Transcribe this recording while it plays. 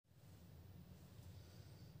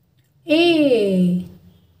A.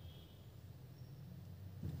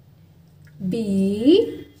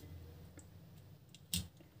 B.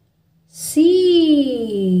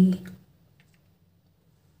 C.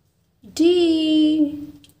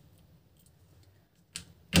 D.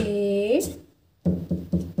 A.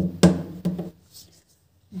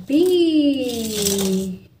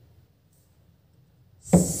 B.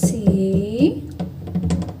 C.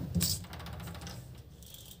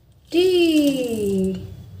 D.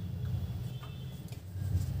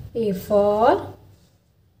 A for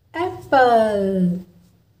apple.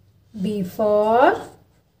 B for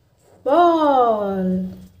ball.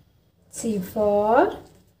 C for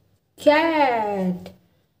cat.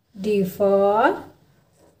 D for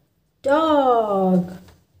dog.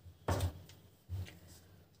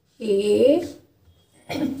 A.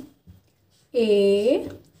 A.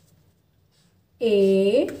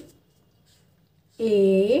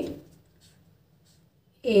 A.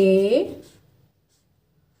 A.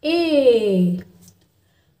 A.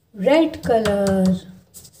 Red color.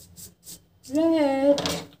 Red.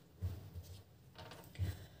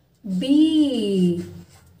 B.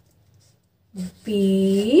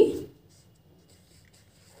 B.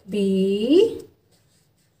 B.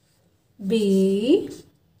 B.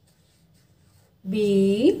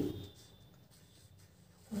 B.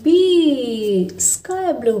 B.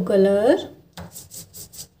 Sky blue color.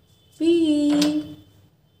 B.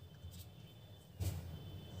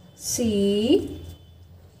 C.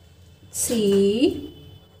 C.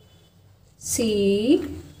 C.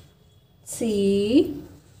 C.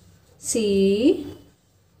 C.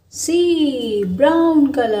 C.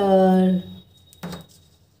 Brown color.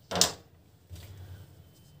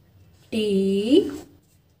 D.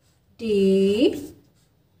 D.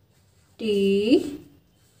 D.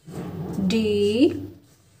 D.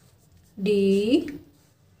 D.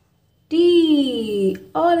 D.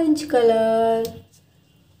 Orange color.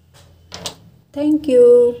 Thank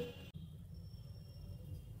you.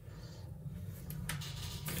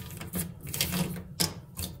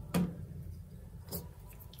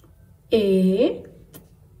 A.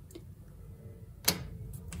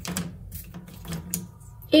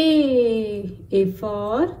 A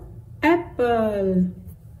for apple.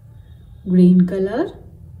 Green color.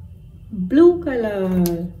 Blue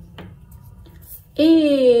color.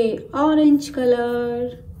 A. Orange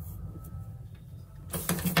color.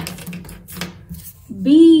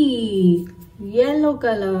 B. Yellow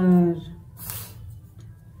color.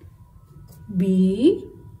 B.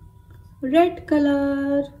 Red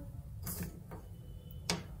color.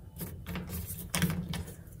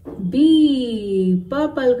 B.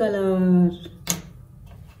 Purple color.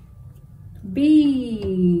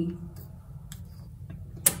 B.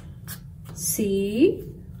 C.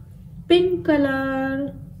 Pink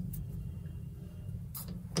color.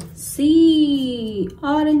 C.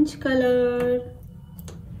 Orange color.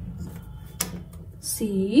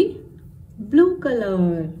 C. Blue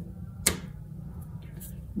color.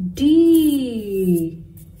 D.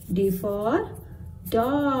 D for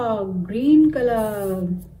dog. Green color.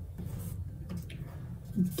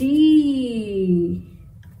 D.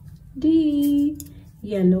 D.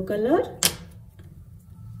 Yellow color.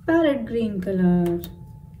 Parrot green color.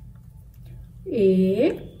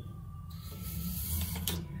 A.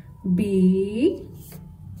 B.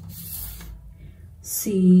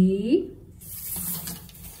 C.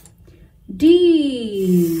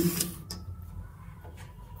 D.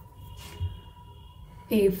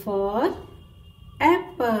 A for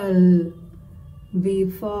apple. B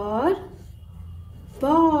for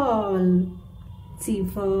ball. C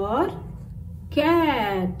for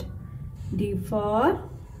cat. D for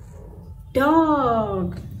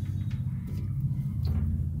dog.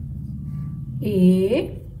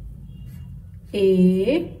 A.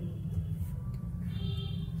 A.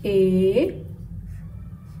 A.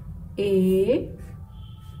 A.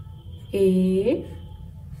 A.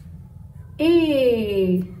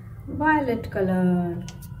 A. Violet color.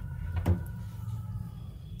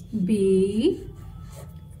 B.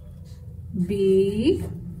 B.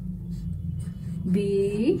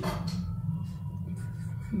 B.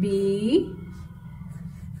 B.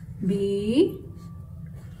 B.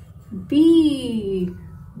 B.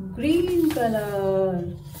 Green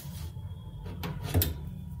color.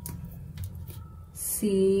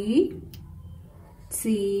 C.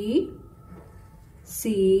 C.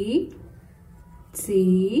 C.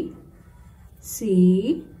 C.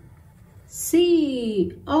 C.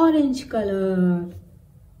 C. Orange color.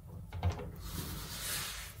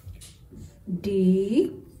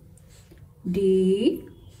 D. D.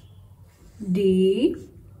 D.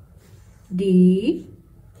 D.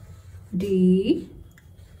 D.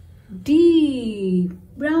 D,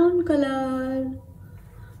 brown color.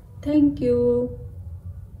 Thank you.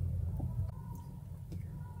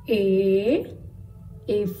 A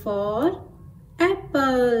for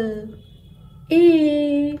apple.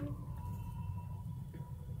 A.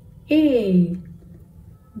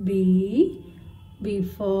 B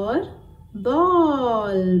for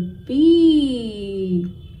ball. B.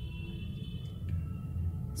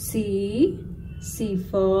 C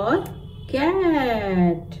for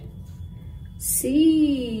cat.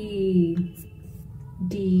 C.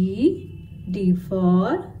 D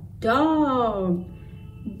for dog.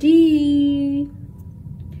 D.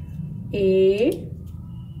 A.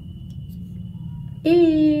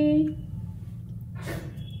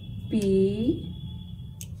 B.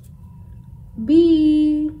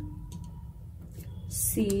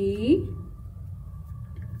 C.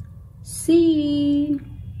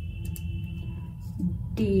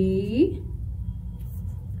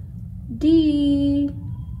 D.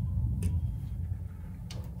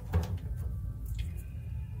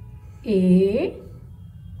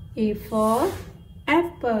 A for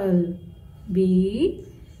apple. B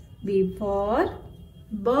for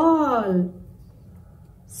ball.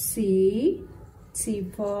 C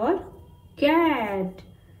for cat.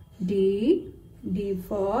 D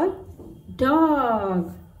for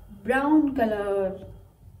dog. Brown color.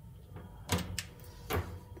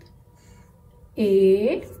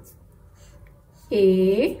 A.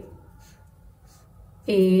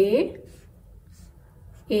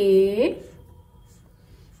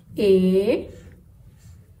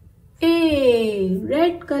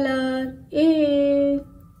 Red color. A.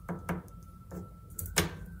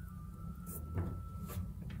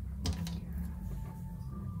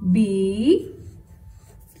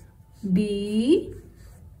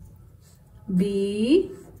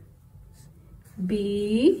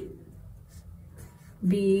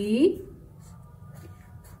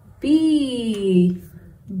 B.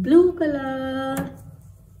 Blue color.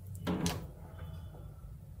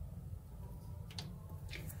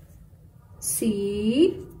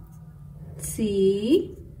 C.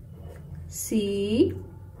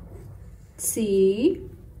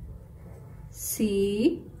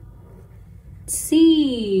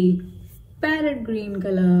 Parrot green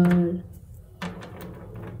color.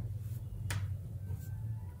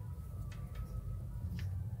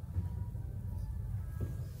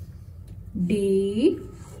 D.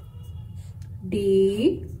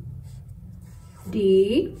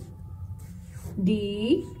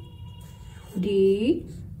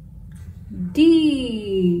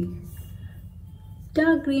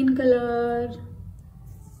 Dark green color.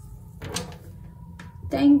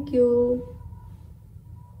 Thank you.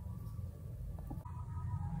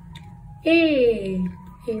 A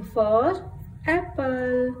for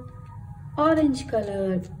apple. Orange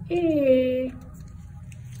color. A.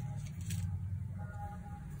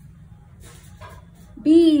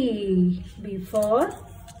 B for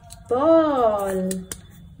ball.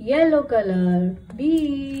 Yellow color.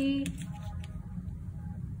 B.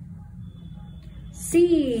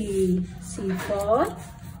 C for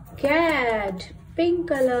cat. Pink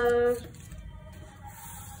color.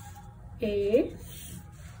 A.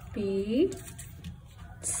 B.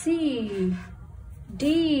 C.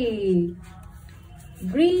 D.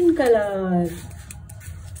 Green color.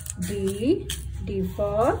 D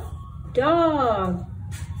for dog.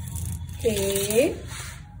 A.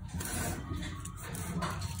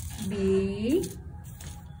 B.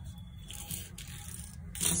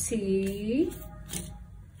 C.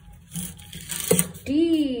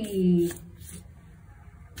 D.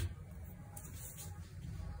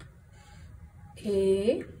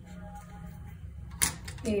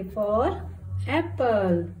 A for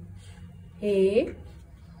apple. A.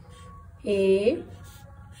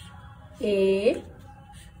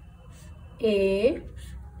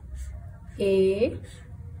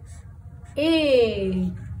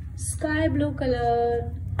 Sky blue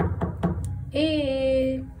color.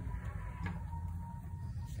 A.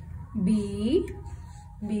 B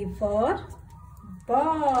for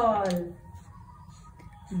ball.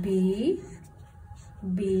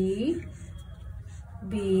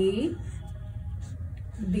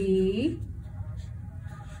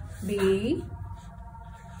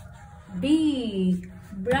 B.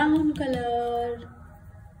 Brown color.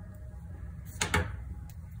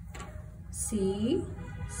 C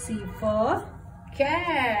for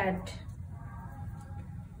cat.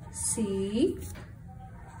 C.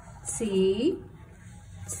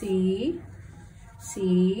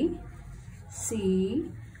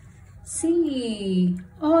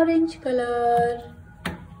 Orange color.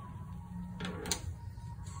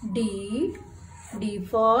 D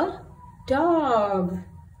for dog.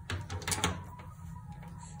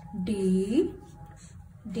 D,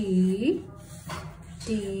 D,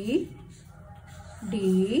 D,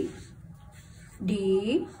 D,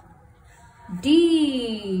 D,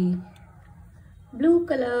 D. Blue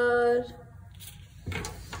color.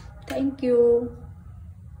 Thank you.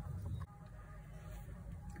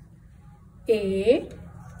 A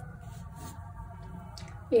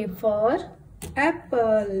for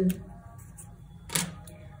apple.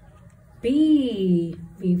 B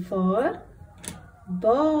for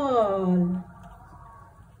ball.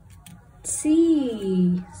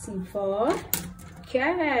 C for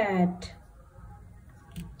cat.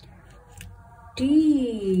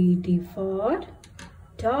 D for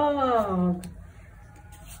dog.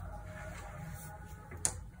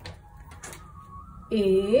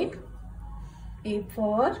 A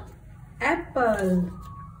for apple.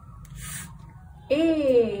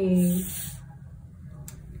 A.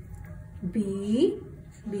 B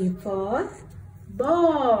for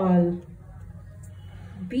ball.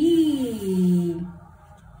 B.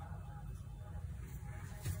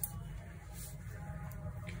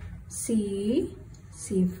 C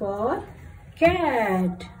for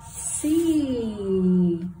cat.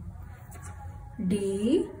 C.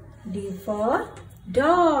 D for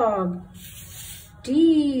dog.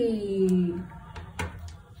 D.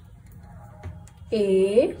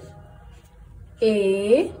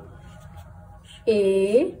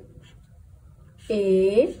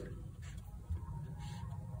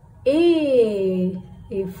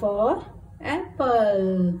 A for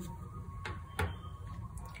apple.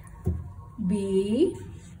 B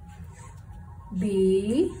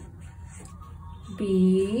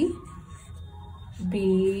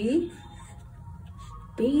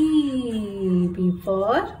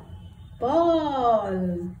for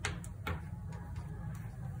ball.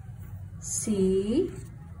 C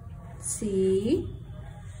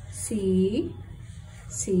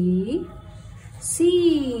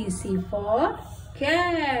for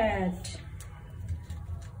cat.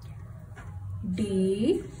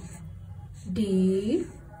 D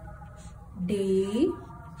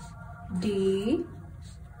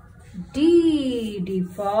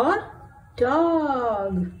for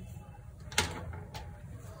dog.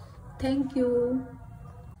 Thank you.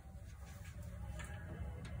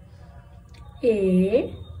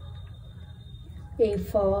 A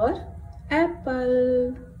for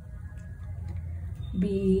apple.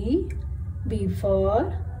 B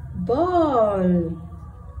for ball.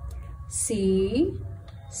 C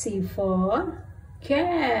for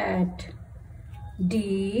cat.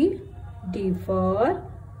 D for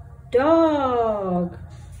dog.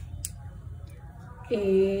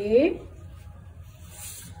 A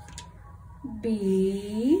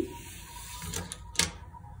B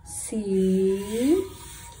C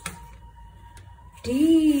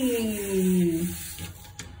D.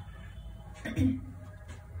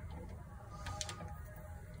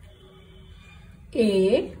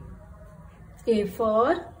 A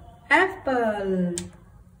for apple.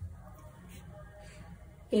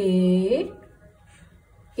 A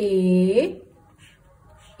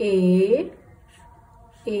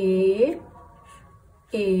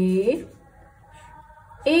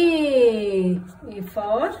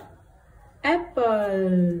for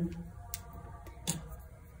apple.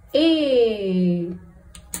 A.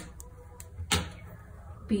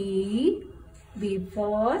 B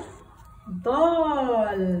for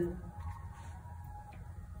ball.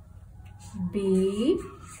 B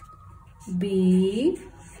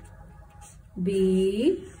B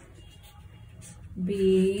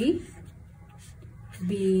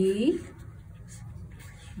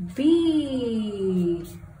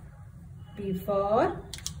for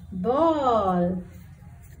ball.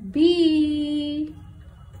 B.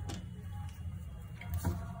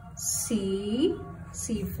 C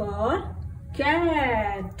for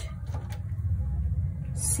cat.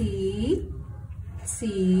 C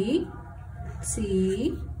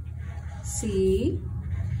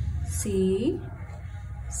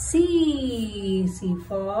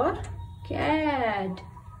for cat.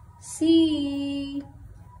 C.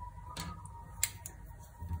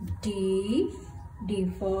 D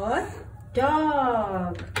for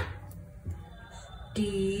dog.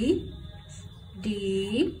 D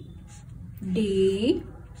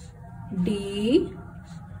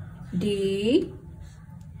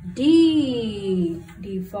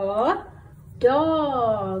for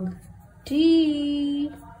dog. D.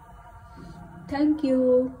 Thank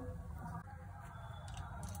you.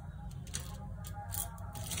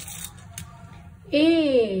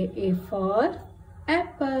 A for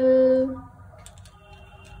apple.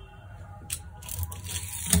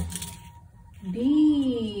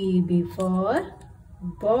 B for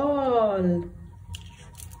ball.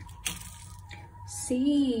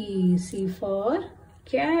 C for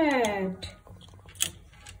cat.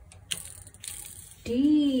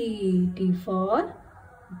 D for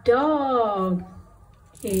dog.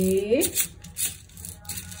 A,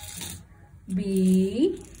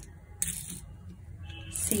 B,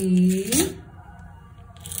 C,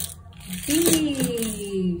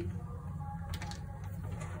 D.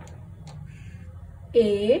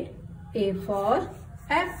 A for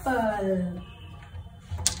apple.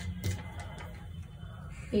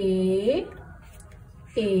 A,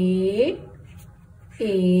 A,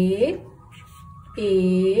 A,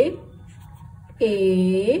 A,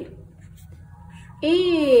 A,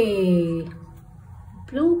 A.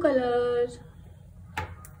 Blue color.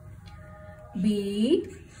 B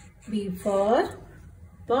for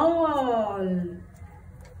ball.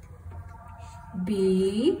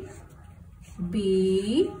 B,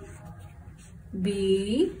 B,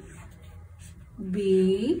 B,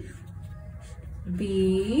 B,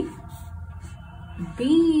 B,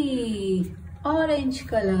 B. Orange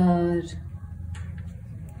color.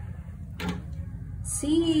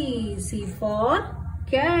 C for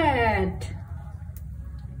cat.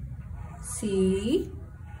 C,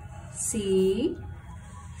 C,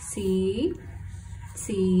 C,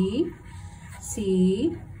 C,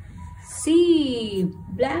 C, C.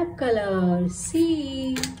 Black color.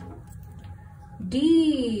 C.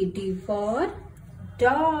 D for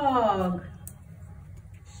dog.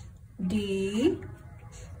 D,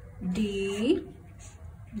 D,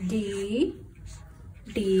 D,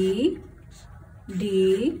 D,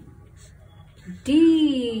 D,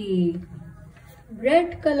 D.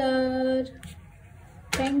 Red color.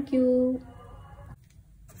 Thank you.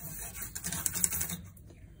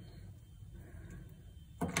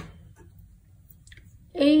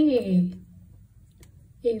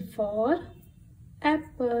 A for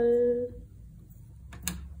apple.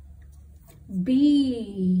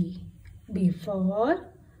 B for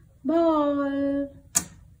ball.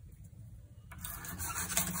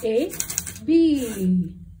 A,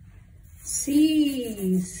 B.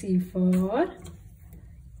 C for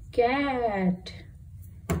cat.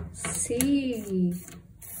 C.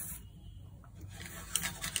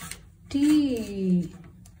 D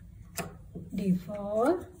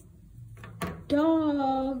for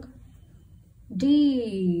dog.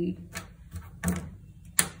 D.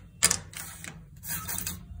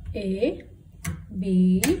 A,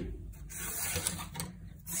 B,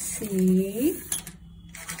 C,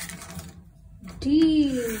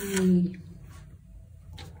 D.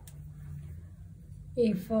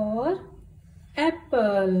 A for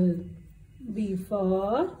apple. B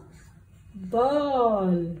for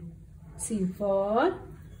ball. C for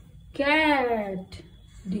cat.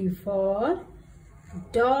 D for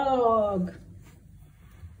dog.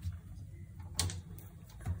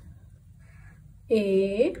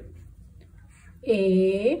 A,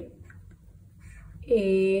 A,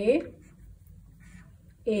 A,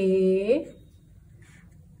 A,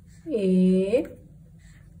 A,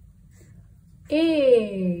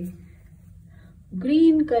 A.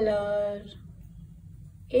 Green color.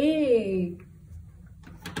 A.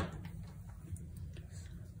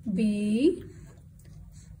 B,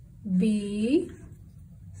 B,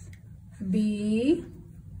 B,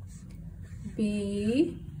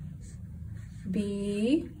 B,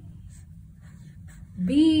 B,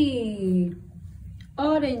 B.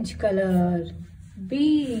 Orange color.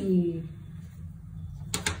 B.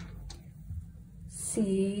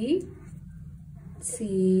 C,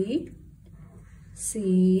 C,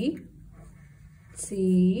 C,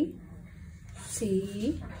 C,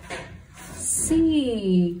 C,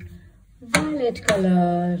 C. Violet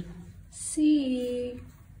color. C.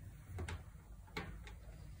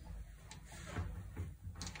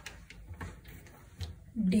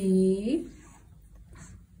 D,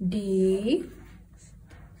 D,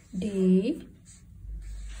 D,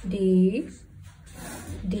 D,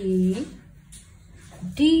 D,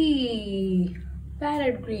 D.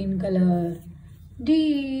 Parrot green color.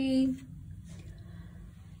 D.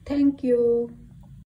 Thank you.